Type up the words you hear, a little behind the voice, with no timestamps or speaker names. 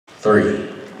3.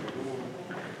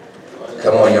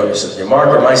 Come on, your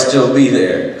marker might still be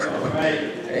there. Come on.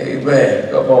 Amen.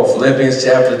 Come on, Philippians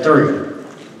chapter 3.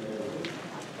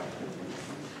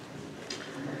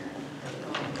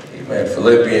 Amen.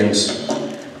 Philippians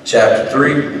chapter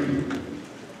 3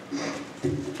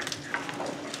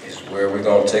 is where we're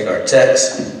going to take our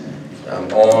text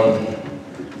on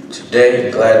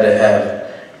today. Glad to have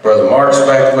Brother Marks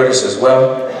back with us as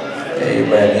well.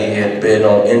 Amen. He had been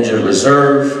on injured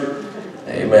reserve.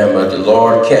 Amen. But the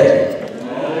Lord kept him.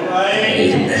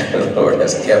 Amen. The Lord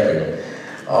has kept him.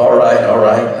 All right, all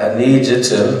right. I need you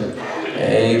to,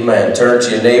 amen, turn to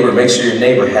your neighbor. Make sure your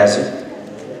neighbor has it.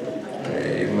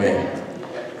 Amen.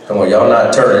 Come on, y'all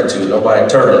not turning to. Nobody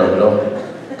turning them,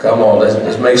 no. Come on,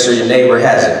 let's make sure your neighbor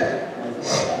has it.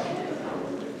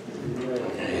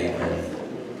 Amen.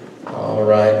 All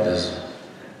right.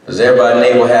 Does everybody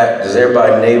neighbor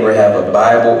have a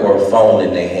Bible or a phone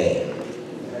in their hand?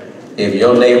 If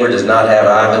your neighbor does not have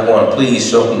either one, please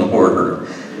show them the word.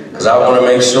 Because I want to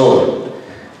make sure,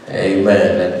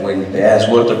 amen, that when they ask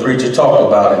what the preacher talked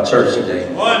about in church today,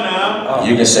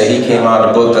 you can say he came out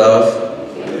of the book of,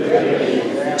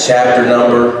 chapter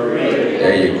number,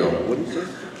 there you go.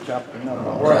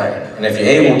 All right. And if you're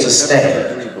able to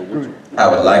stand, I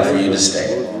would like for you to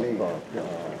stand.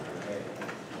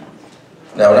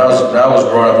 Now, when I was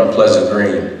growing up in Pleasant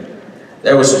Green,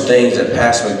 there were some things that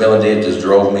Pastor McMillan did that just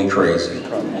drove me crazy.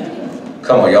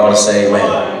 Come on, y'all to say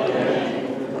amen.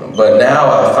 But now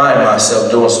I find myself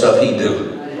doing stuff he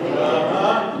do.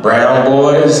 Brown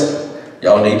boys,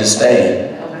 y'all need to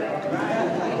stand.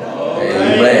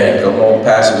 Amen. Come on,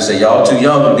 Pastor would say, y'all too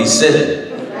young to be sitting.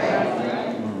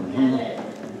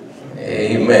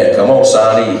 Amen. Come on,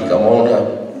 Sonny, come on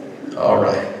up. All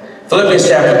right. Philippians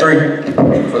chapter 3,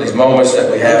 for these moments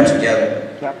that we have together.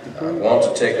 I want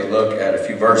to take a look at a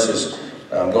few verses.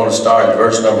 I'm going to start at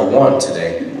verse number 1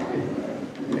 today.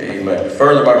 Amen.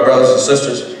 Further, my brothers and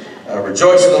sisters,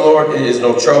 rejoice in the Lord. It is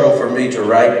no trouble for me to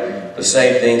write the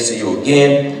same things to you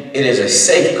again. It is a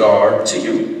safeguard to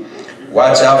you.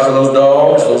 Watch out for those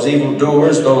dogs, those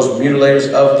evildoers, those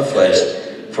mutilators of the flesh.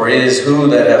 For it is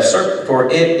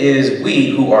we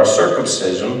who are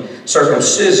circumcision,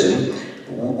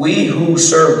 we who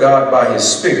serve God by his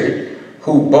Spirit,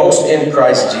 who boast in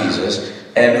Christ Jesus,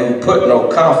 and who put no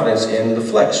confidence in the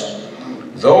flesh.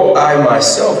 Though I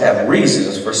myself have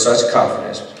reasons for such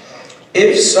confidence.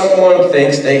 If someone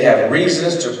thinks they have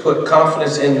reasons to put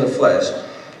confidence in the flesh,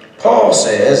 Paul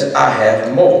says, I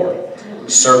have more.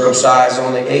 Circumcised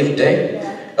on the 8th day,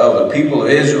 of the people of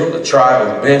Israel, the tribe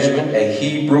of Benjamin, a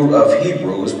Hebrew of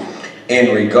Hebrews,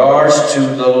 in regards to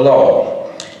the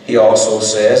law. He also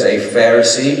says, a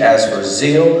Pharisee, as for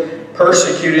zeal,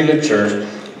 persecuting the church,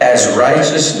 as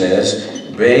righteousness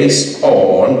based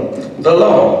on the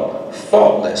law,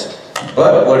 faultless.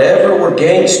 But whatever were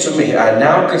gains to me, I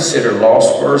now consider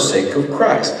loss for the sake of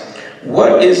Christ.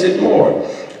 What is it more?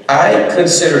 I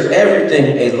consider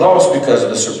everything a loss because of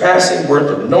the surpassing worth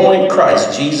of knowing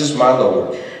Christ Jesus my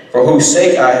Lord, for whose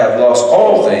sake I have lost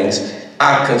all things.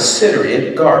 I consider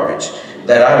it garbage,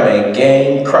 that I may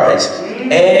gain Christ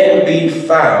and be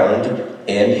found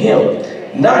in him,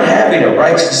 not having a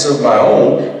righteousness of my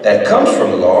own that comes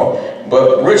from the law,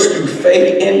 but rich through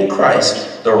faith in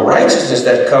Christ, the righteousness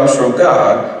that comes from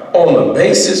God on the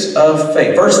basis of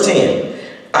faith. Verse 10,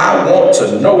 I want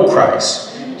to know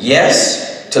Christ, yes,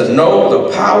 to know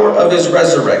the power of his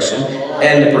resurrection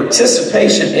and the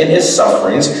participation in his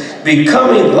sufferings,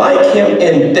 becoming like him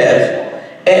in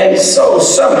death, and so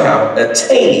somehow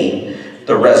attaining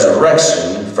the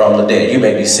resurrection from the dead. You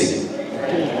may be seated.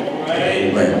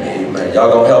 Amen. Amen.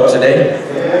 Y'all gonna help today?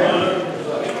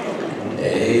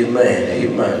 Amen.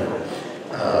 Amen.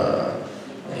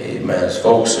 Amen. As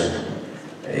folks are,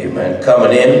 amen,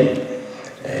 coming in,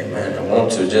 amen, I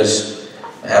want to just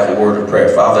have a word of prayer.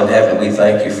 Father in heaven, we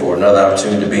thank you for another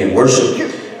opportunity to be in worship.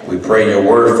 We pray your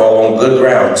word fall on good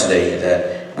ground today,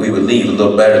 that we would leave a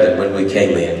little better than when we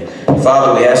came in.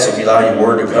 Father, we ask that you allow your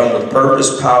word to come with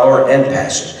purpose, power, and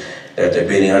passion, that there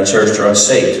be any unchurched or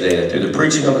unsaved today, that through the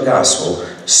preaching of the gospel,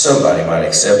 somebody might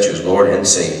accept you as Lord and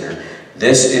Savior.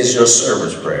 This is your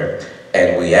servant's prayer,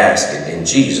 and we ask it in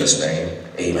Jesus' name.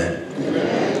 Amen.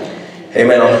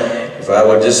 Amen.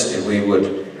 If we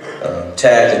would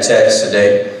tag the text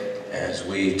today, as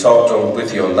we talked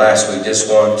with you on last week, just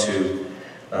want to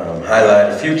highlight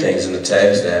a few things in the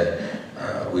text that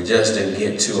we just didn't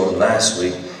get to on last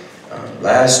week.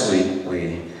 Last week,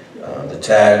 the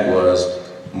tag was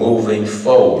moving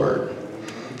forward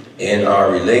in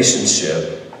our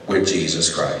relationship with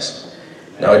Jesus Christ.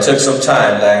 Now, it took some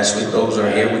time last week. Those who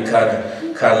are here, we kind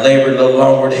of labored a little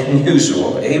longer than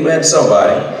usual. Amen,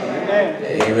 somebody.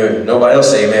 Amen. Nobody else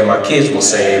say amen. My kids will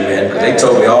say amen because they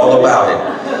told me all about it.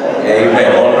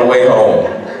 Amen. On the way home.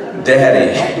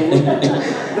 Daddy.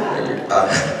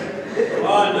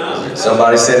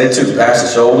 Somebody said it too. Pastor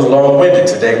Show was long-winded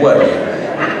today, wasn't he?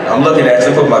 I'm looking at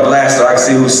you. Put my glasses so I can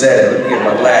see who said it. Let me get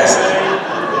my glasses.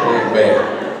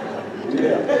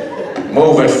 Amen.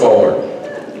 Moving forward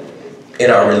in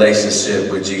our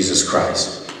relationship with Jesus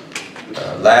Christ.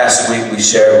 Last week we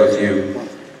shared with you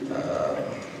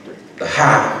the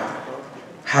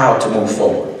how to move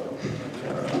forward.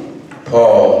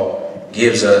 Paul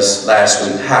gives us last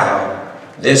week how.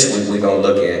 This week we're going to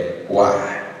look at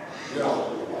why.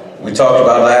 We talked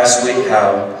about last week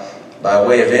how, by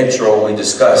way of intro, we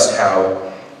discussed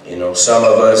how, some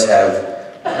of us have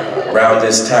around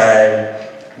this time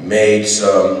made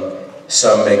some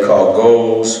may call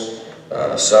goals,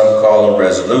 some call them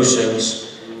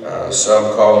resolutions,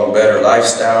 some call them better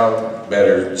lifestyle,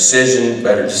 better decision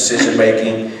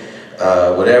making,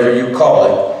 whatever you call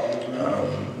it.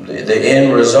 The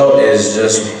end result is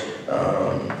just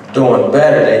doing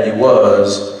better than you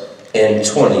was in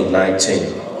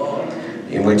 2019.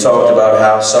 And we talked about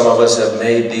how some of us have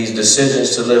made these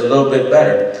decisions to live a little bit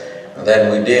better than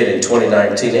we did in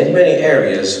 2019 in many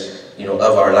areas,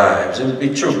 of our lives. It would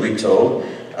be true, be told.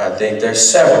 I think there's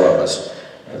several of us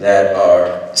that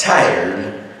are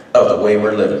tired of the way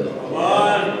we're living.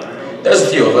 There's a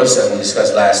few of us, and we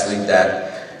discussed last week that,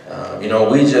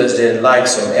 we just didn't like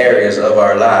some areas of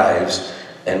our lives,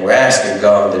 and we're asking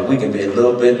God that we can be a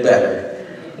little bit better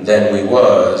than we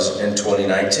was in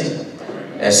 2019.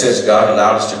 And since God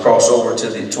allowed us to cross over to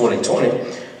the 2020,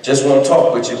 just want to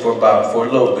talk with you for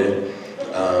a little bit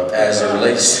as it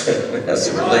relates,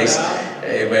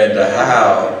 amen, the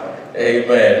how,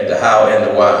 amen, the how and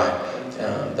the why.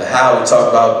 The how, we talked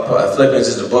about, Philippians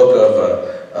is the book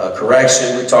of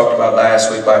correction. We talked about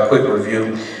last week by a quick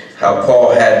review how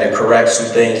Paul had to correct some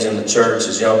things in the church,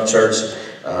 his young church.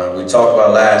 We talked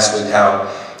about last week how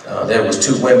there was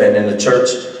 2 women in the church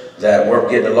that weren't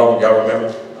getting along. Y'all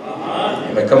remember?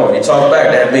 Amen. Come on, you talk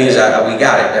back. That means we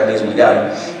got it. That means we got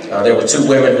it. There were 2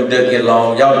 women who didn't get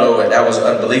along. Y'all know that was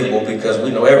unbelievable because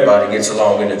we know everybody gets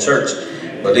along in the church.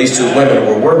 But these 2 women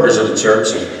were workers of the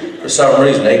church, and for some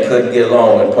reason they couldn't get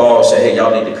along. And Paul said, hey,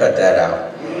 y'all need to cut that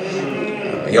out.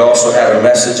 He also had a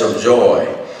message of joy.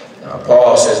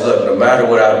 Paul says, look, no matter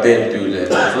what I've been through, the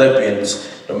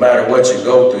Philippians, no matter what you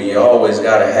go through, you always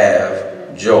got to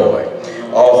have joy.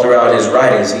 All throughout his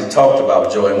writings, he talked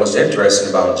about joy. And what's interesting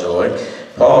about joy,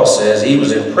 Paul says he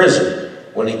was in prison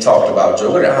when he talked about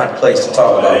joy. What an odd place to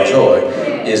talk about joy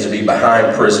is to be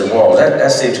behind prison walls.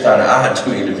 That seems kind of odd to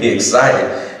me, to be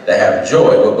excited to have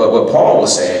joy. But what Paul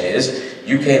was saying is,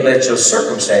 you can't let your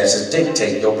circumstances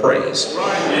dictate your praise.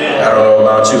 I don't know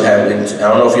about you, I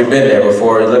don't know if you've been there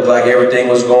before. It looked like everything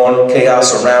was going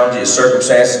chaos around you. Your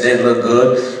circumstances didn't look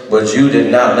good, but you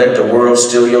did not let the world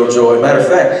steal your joy. Matter of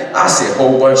fact, I see a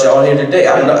whole bunch of y'all here today.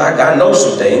 I know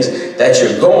some things that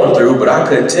you're going through, but I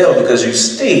couldn't tell because you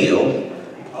still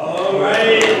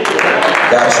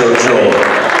got your joy.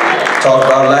 Talked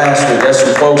about last week. There's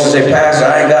some folks that say, Pastor,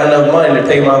 I ain't got enough money to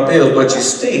pay my bills, but you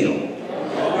still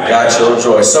got your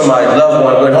joy. Somebody's loved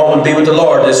one went home and be with the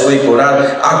Lord this week, but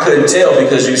I couldn't tell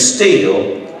because you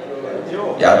still,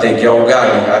 I think y'all got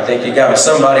me. I think you got me.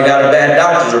 Somebody got a bad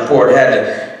doctor's report, had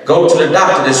to go to the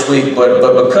doctor this week, but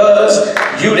because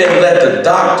you didn't let the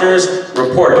doctor's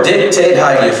report dictate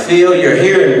how you feel, you're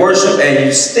here in worship and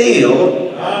you still,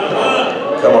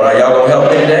 come on, are y'all gonna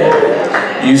help me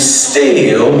today? You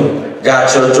still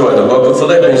got your joy. The book of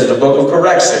Philippians is the book of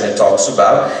correction. It talks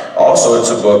about, also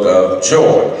it's a book of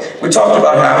joy. We talked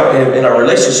about how in our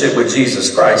relationship with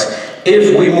Jesus Christ,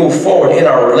 if we move forward in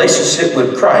our relationship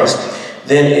with Christ,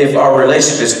 then if our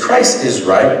relationship with Christ is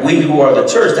right, we who are the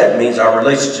church, that means our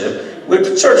relationship with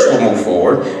the church will move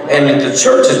forward. And if the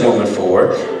church is moving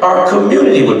forward, our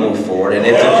community would move forward. And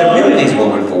if the community is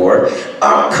moving forward,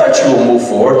 our country will move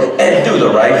forward and do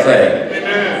the right thing.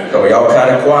 So y'all kind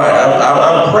of quiet.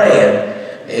 I'm praying,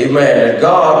 amen, that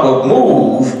God will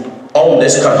move on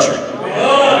this country.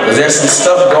 Because there's some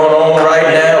stuff going on right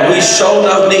now. We sure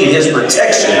enough need his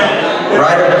protection.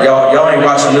 Right? Y'all ain't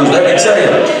watching the news. Let me tell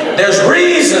you, there's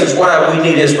reasons why we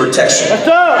need his protection.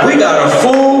 We got a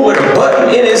fool with a button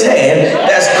in his hand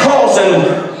that's causing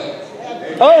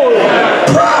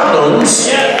problems.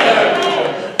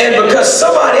 And because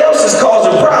somebody else is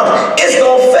causing problems, it's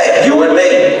going to affect you and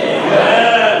me.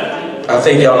 I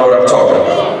think y'all know what I'm talking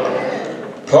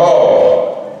about.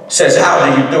 Paul says, how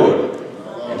do you do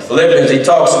it? In Philippians, he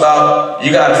talks about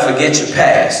you got to forget your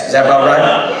past. Is that about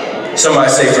right? Somebody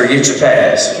say, forget your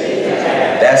past.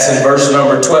 That's in verse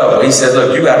number 12. He says,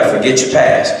 look, you got to forget your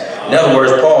past. In other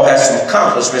words, Paul has some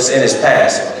accomplishments in his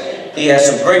past. He has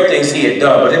some great things he had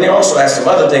done, but then he also has some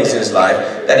other things in his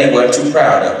life that he wasn't too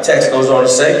proud of. The text goes on to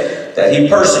say that he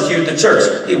persecuted the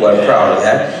church. He wasn't proud of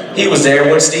that. He was there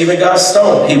when Stephen got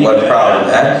stoned. He wasn't proud of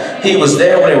that. He was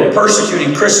there when they were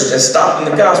persecuting Christians and stopping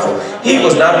the gospel. He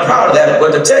was not proud of that,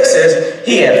 but the text says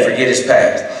he had to forget his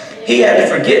past. He had to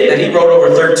forget that he wrote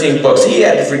over 13 books. He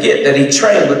had to forget that he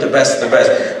trained with the best of the best.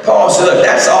 Paul said, look,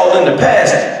 that's all in the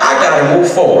past. I got to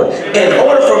move forward. In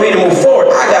order for me to move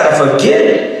forward, I got to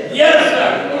forget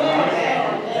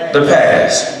the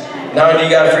past. Now you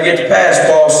got to forget the past,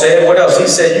 Paul said. What else? He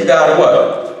said, you got to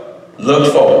what?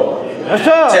 Look forward.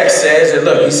 Text says that,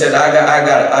 look, he said, I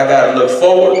got to look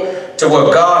forward to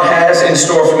what God has in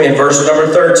store for me. In verse number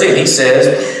 13, he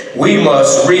says, we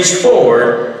must reach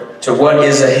forward to what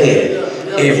is ahead.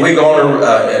 If we're going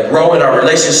to grow in our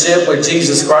relationship with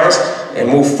Jesus Christ and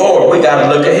move forward, we got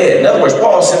to look ahead. In other words,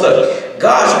 Paul said, look,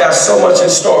 God's got so much in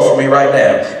store for me right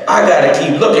now. I got to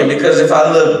keep looking, because if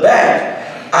I look back,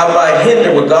 I might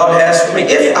hinder what God has for me.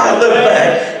 If I look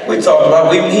back, we talked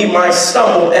about he might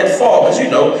stumble and fall. Because,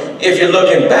 you know, if you're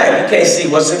looking back, you can't see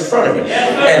what's in front of you.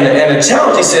 And the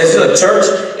challenge, he says, look,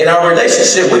 church, in our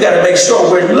relationship, we got to make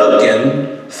sure we're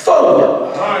looking forward.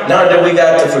 Now that we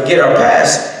got to forget our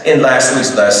past in last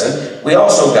week's lesson, we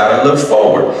also got to look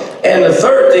forward. And the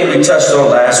third thing we touched on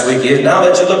last week is, now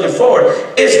that you're looking forward,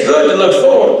 it's good to look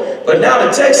forward, but now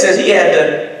the text says he had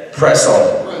to press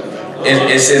on.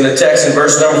 It's in the text in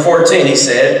verse number 14. He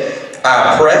said,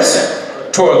 I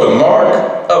press toward the mark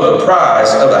of the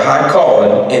prize of the high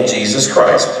calling in Jesus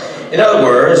Christ. In other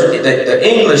words, the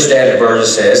English Standard Version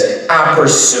says, I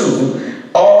pursue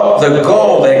all the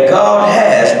goal that God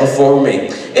has before me.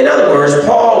 In other words,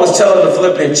 Paul was telling the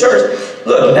Philippian church,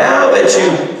 look, now that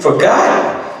you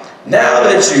forgot, now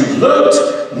that you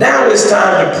looked, now it's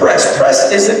time to press.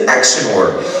 Press is an action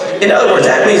word. In other words,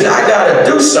 that means I got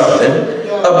to do something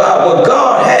about what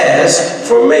God has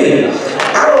for me.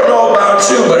 I don't know about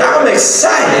you, but I'm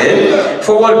excited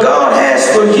for what God has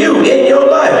for you in your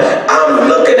life. I'm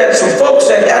looking at some folks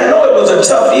that I know it was a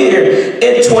tough year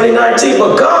in 2019,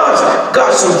 but God's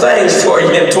got some things for you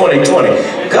in 2020.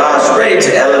 God's ready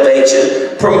to elevate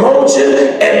you, promote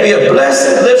you, and be a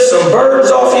blessing, lift some burdens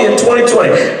off you in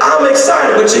 2020. I'm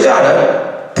excited, but you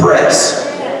gotta press.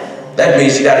 That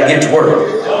means you gotta get to work.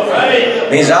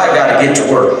 It means I gotta get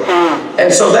to work.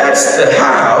 And so that's the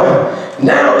how.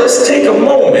 Now let's take a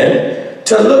moment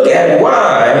to look at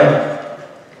why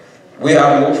we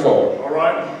have to move forward. All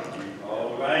right.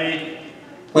 All right.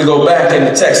 We go back in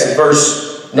the text in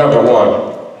verse number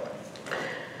 1.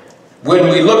 When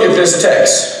we look at this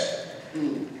text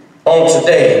on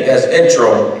today as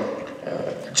intro,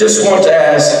 just want to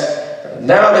ask,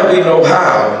 now that we know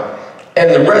how and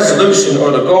the resolution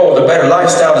or the goal, the better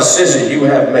lifestyle decision you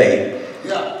have made,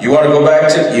 you want to go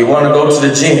to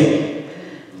the gym,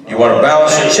 you want to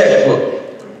balance your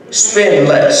checkbook, spend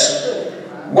less,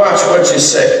 watch what you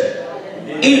say,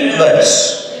 eat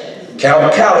less,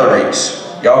 count calories.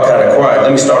 Y'all kind of quiet.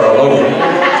 Let me start all over.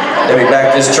 Let me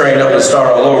back this train up and start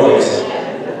all over.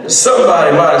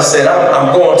 Somebody might have said,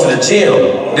 I'm going to the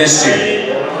gym this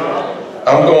year.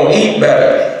 I'm going to eat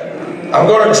better. I'm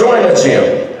going to join the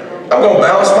gym. I'm going to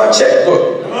balance my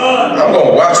checkbook. I'm going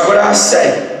to watch what I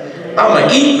say. I'm going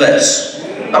to eat less.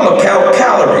 I'm going to count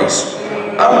calories.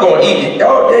 I'm going to eat.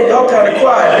 Y'all kind of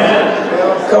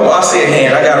quiet. Come on, I see a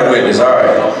hand. I got a witness. All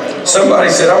right. Somebody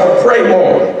said, I'm going to pray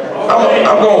more.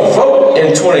 I'm going to vote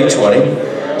in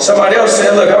 2020. Somebody else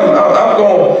said, look,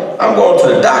 I'm going to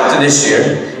the doctor this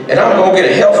year, and I'm going to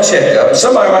get a health checkup.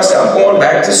 Somebody might say, I'm going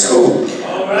back to school.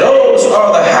 Those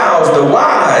are the hows. The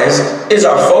whys is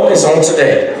our focus on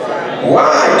today.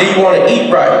 Why do you want to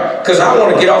eat right? Because I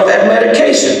want to get off that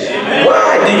medication.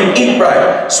 Why do you eat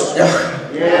right?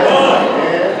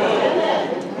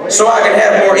 So I can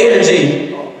have more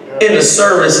energy in the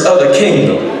service of the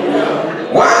kingdom.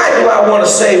 Why do I want to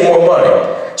save more money?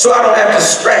 So I don't have to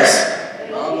stress.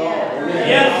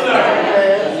 Yes,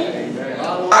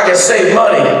 sir. I can save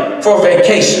money for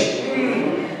vacation.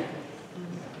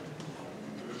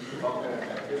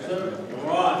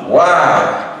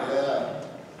 Why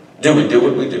do we do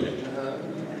what we do?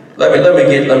 Let me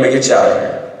get you out of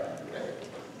here.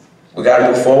 We got to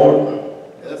move forward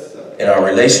in our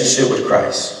relationship with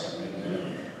Christ.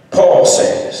 Paul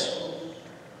says,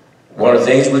 one of the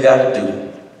things we got to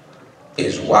do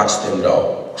is watch them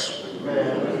dogs.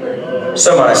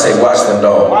 Somebody say, watch them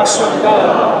dogs.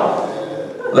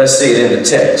 Let's see it in the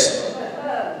text.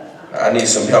 I need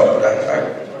some help.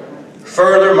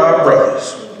 Further, my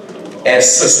brothers and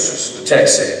sisters, the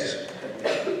text says,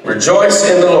 rejoice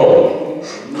in the Lord.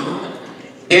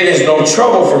 it is no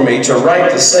trouble for me to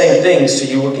write the same things to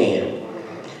you again.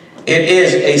 It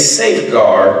is a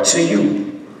safeguard to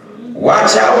you.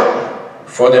 Watch out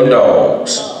for them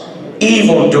dogs,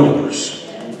 evildoers,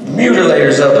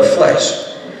 mutilators of the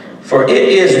flesh. For it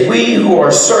is we who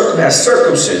are has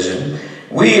circumcision,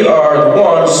 we are the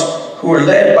ones who are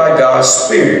led by God's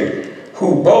Spirit,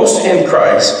 who boast in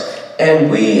Christ, and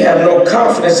we have no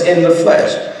confidence in the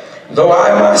flesh. Though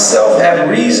I myself have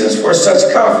reasons for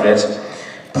such confidence,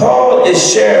 Paul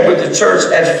is sharing with the church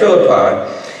at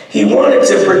Philippi. He wanted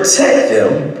to protect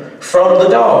them from the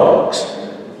dogs.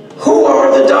 Who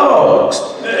are the dogs?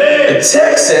 The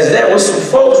text says there was some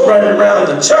folks running around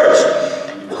the church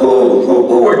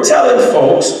who were telling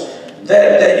folks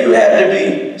that you had to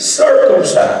be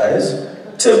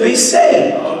circumcised to be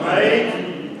saved.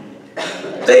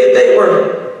 They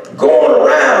were going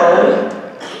around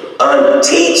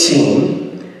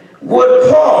unteaching what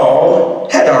Paul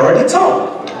had already taught.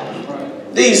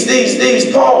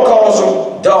 These Paul calls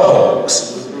them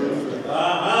dogs.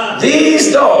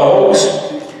 These dogs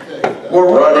were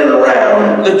running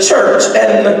around the church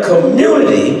and the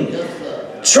community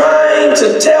trying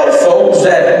to tell folks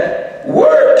that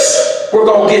works were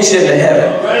going to get you into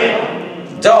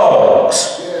heaven.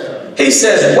 Dogs. He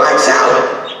says, watch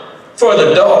out for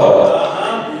the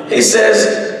dog. He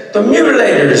says, the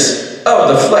mutilators of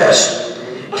the flesh.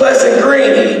 Pleasant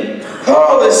Green,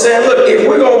 Paul is saying, look, if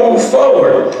we're going to move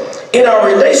forward in our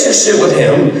relationship with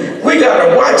him, we got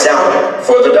to watch out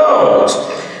for the dogs.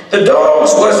 The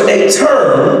dogs was a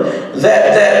term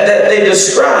that they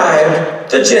described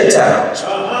the Gentiles.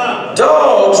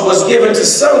 Dogs was given to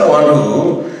someone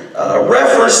who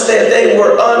referenced that they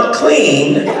were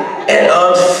unclean and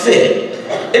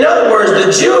unfit. In other words,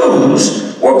 the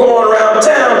Jews were going around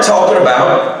town talking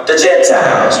about the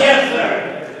Gentiles,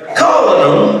 calling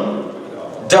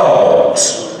them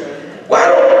dogs. Well, I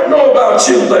don't know about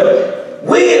you, but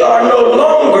we are no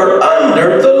longer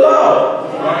under the law.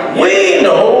 We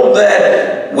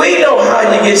know how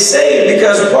you get saved,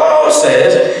 because Paul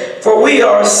says, for we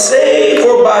are saved,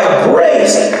 for by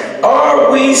grace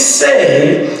are we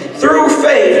saved through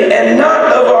faith, and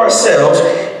not of ourselves.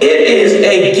 It is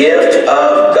a gift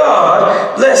of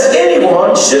God, lest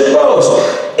anyone should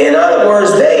boast. In other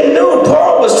words, they knew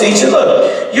Paul was teaching,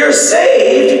 look, you're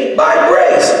saved by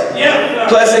grace.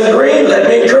 Pleasant Green, let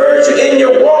me encourage you in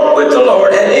your walk with the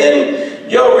Lord and in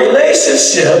your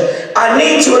relationship. I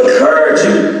need to encourage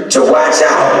you to watch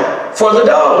out for the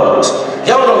dogs.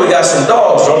 Y'all know we got some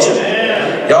dogs, don't you?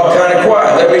 Y'all kind of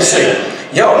quiet. Let me see.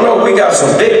 Y'all know we got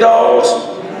some big dogs,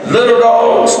 little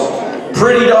dogs,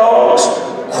 pretty dogs,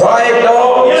 quiet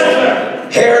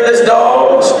dogs, hairless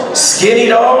dogs, skinny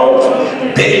dogs,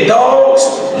 big dogs,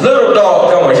 little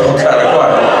dogs. Come on, y'all kind of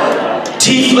quiet.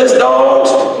 Teethless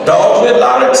dogs, dogs with a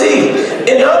lot of teeth.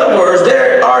 In other words,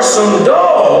 there are some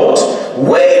dogs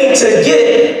waiting to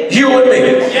get you and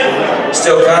me.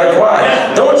 Still kind of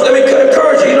quiet. Let me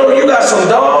encourage you. You know, you got some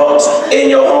dogs in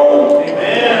your home.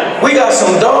 We got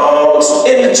some dogs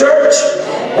in the church.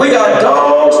 We got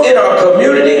dogs in our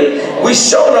community. We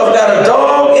sure enough got a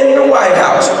dog in the White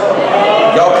House.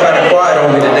 Y'all kind of quiet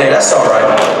on me today. That's all right.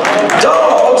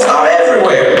 Dogs are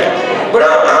everywhere. But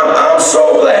I'm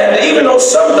so glad that even though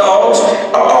some dogs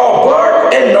are all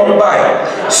bark and no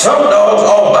bite, some dogs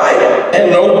all bite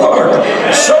and no bark.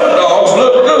 Some dogs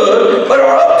look good but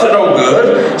are up to no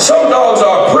good. Some dogs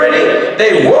are pretty.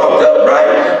 They walk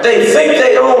upright. They think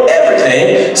they own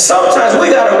everything. Sometimes we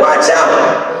got to watch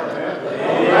out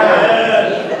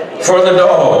for the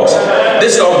dogs.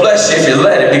 This is going to bless you if you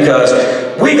let it, because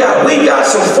we got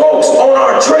some folks on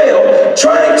our trail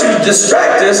trying to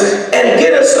distract us and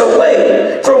get us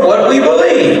away from what we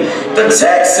believe. The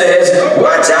text says,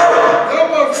 watch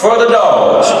out for the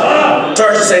dogs.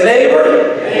 Turn to say,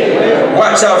 neighbor,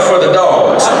 watch out for the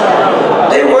dogs.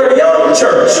 They were a young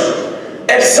church,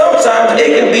 and sometimes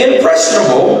it can be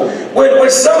impressionable when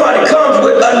somebody comes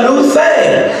with a new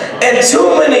thing. And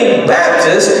too many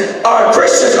Baptists or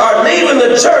Christians are leaving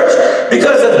the church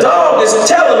because the dog is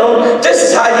telling them this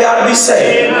is how you got to be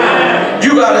saved.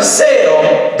 You got to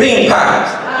sell bean pies.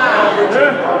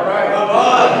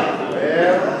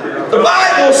 The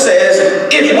Bible says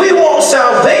if we want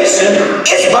salvation,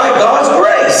 it's by God's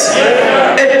grace.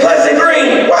 And Pleasant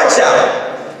Green, watch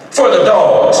out for the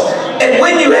dogs. And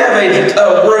when you have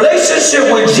a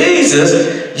relationship with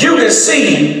Jesus, you can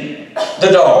see the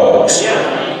dogs.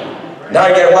 Now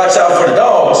you got to watch out for the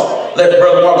dogs. Let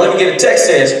Brother Mark, let me get a text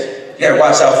says, you got to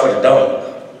watch out for the dog.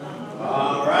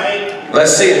 All right.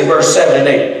 Let's see it in verse 7 and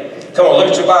 8. Come on, look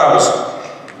at your Bibles.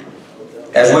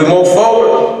 As we move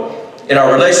forward in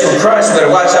our relation with Christ, we got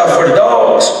to watch out for the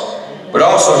dogs. But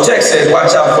also the text says,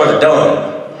 watch out for the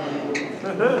dung.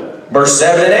 Verse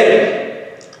 7 and 8.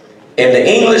 In the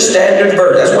English Standard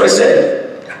Version, that's what it said.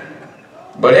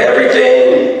 But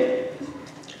everything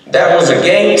that was a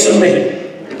gain to me,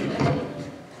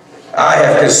 I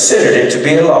have considered it to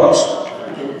be a loss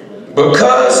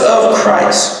because of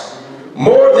Christ.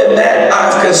 More than that,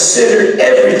 I've considered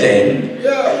everything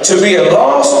to be a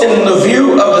loss in the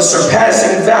view of the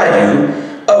surpassing value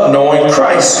of knowing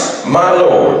Christ, my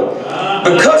Lord.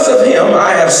 Because of him,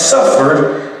 I have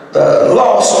suffered the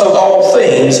loss of all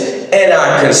things, and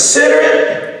I consider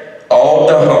it all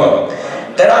dung,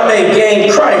 that I may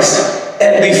gain Christ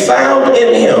and be found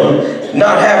in him,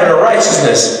 not having a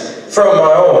righteousness from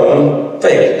my own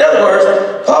faith. In other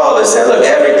words, Paul is saying, look,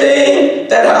 everything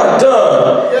that I've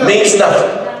done means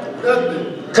nothing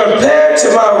compared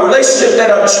to my relationship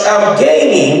that I'm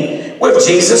gaining with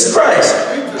Jesus Christ.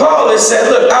 Paul is saying,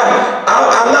 look,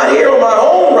 I'm not here on my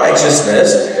own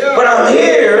righteousness, but I'm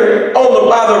here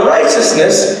by the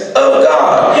righteousness of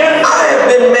God. I have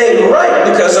been made right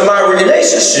because of my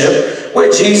relationship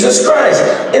with Jesus Christ.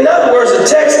 In other words, the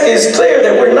text is clear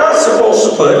that we're not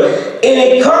supposed to put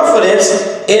any confidence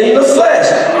in the flesh.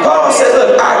 Paul said,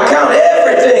 look, I count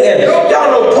everything. And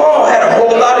y'all know Paul had a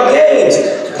whole lot of gains.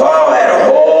 Paul had a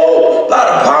whole lot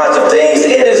of positive things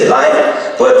in his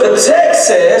life. But the text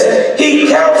says,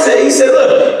 he counts it. He said,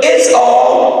 look, it's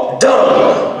all dung.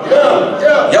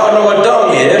 Y'all know what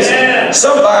dung is.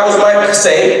 Some Bibles might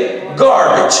say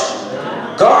garbage.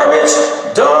 Garbage,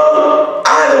 dung,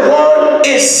 either one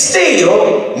is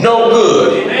still no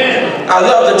good. I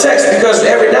love the text because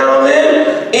every now and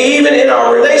then, even in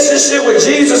our relationship with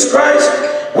Jesus Christ,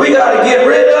 we got to get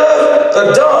rid of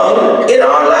the dung in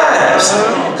our lives.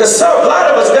 Because some of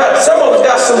us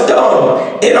got some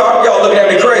dung in our, y'all looking at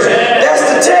me crazy. That's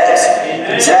the text.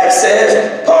 The text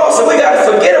says, Paul said we got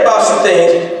to forget about some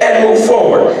things and move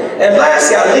forward. And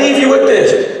lastly, I leave you with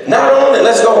this. Not only,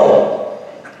 let's go home.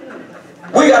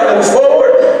 We got to move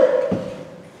forward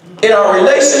in our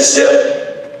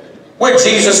relationship with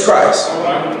Jesus Christ.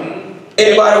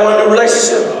 Anybody want a new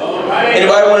relationship?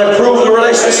 Anybody want to improve the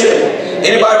relationship?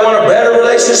 Anybody want a better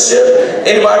relationship?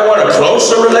 Anybody want a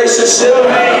closer relationship?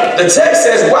 The text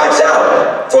says, watch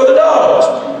out for the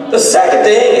dogs. The second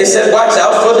thing, it says, watch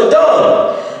out for the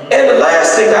dung. And the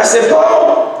last thing, I said,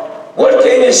 Paul, what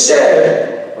can you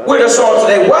share with us on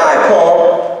today? Why,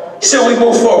 Paul, should we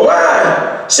move forward?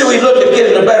 Why should we look at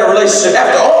getting a better relationship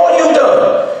after all you've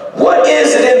done? What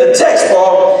is it in the text,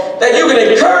 Paul, that you can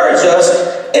encourage us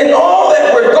in all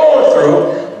that we're going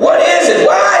through? What is it?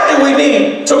 Why do we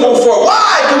need to move forward?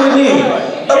 Why do we need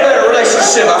a better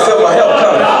relationship? I feel my help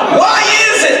coming. Why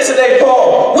is it today,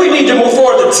 Paul, we need to move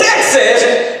forward? The text says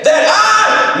that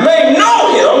I may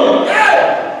know him.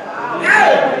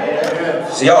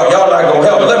 See, y'all not going to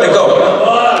help me. Let me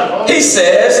go. He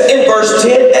says in verse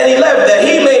 10